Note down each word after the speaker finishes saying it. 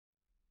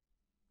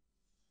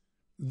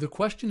The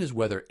question is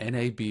whether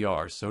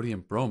NaBr,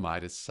 sodium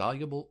bromide, is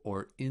soluble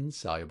or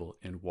insoluble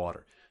in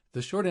water.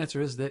 The short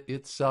answer is that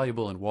it's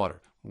soluble in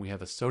water. When we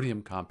have a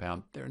sodium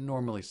compound, they're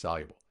normally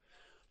soluble.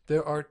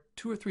 There are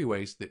 2 or 3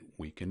 ways that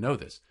we can know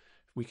this.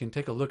 We can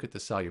take a look at the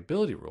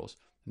solubility rules,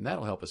 and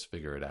that'll help us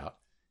figure it out.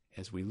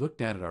 As we look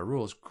down at our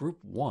rules, group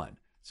 1,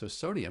 so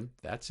sodium,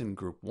 that's in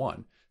group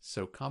 1,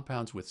 so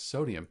compounds with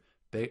sodium,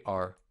 they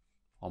are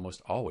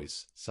almost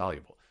always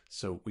soluble.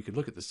 So we could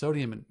look at the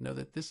sodium and know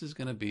that this is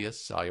going to be a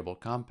soluble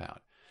compound.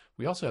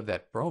 We also have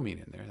that bromine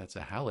in there, that's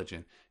a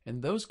halogen,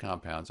 and those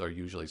compounds are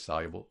usually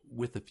soluble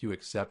with a few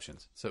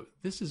exceptions. So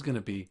this is going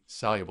to be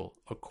soluble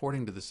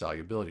according to the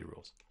solubility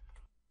rules.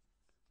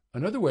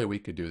 Another way we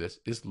could do this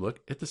is look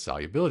at the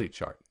solubility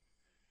chart.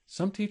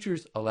 Some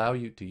teachers allow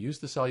you to use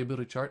the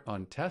solubility chart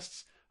on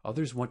tests,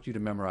 others want you to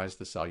memorize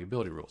the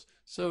solubility rules.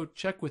 So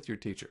check with your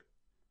teacher.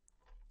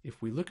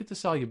 If we look at the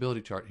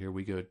solubility chart here,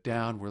 we go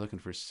down, we're looking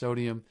for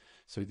sodium,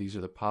 so these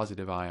are the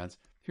positive ions.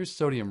 Here's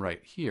sodium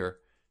right here,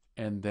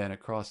 and then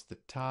across the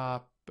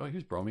top, oh,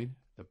 here's bromine.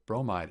 The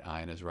bromide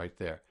ion is right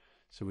there.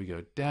 So we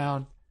go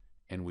down,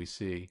 and we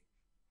see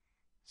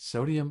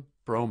sodium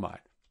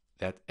bromide.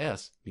 That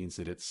S means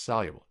that it's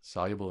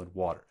soluble in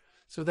water.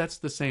 So that's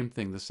the same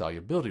thing the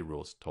solubility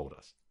rules told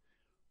us.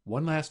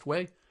 One last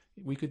way,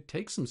 we could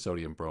take some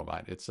sodium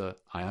bromide. It's an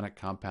ionic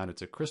compound,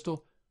 it's a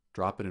crystal,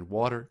 drop it in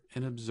water,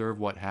 and observe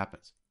what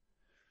happens.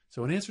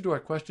 So in answer to our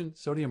question,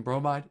 sodium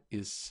bromide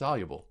is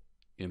soluble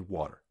in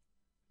water.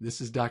 This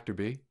is Dr.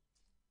 B,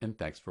 and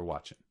thanks for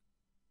watching.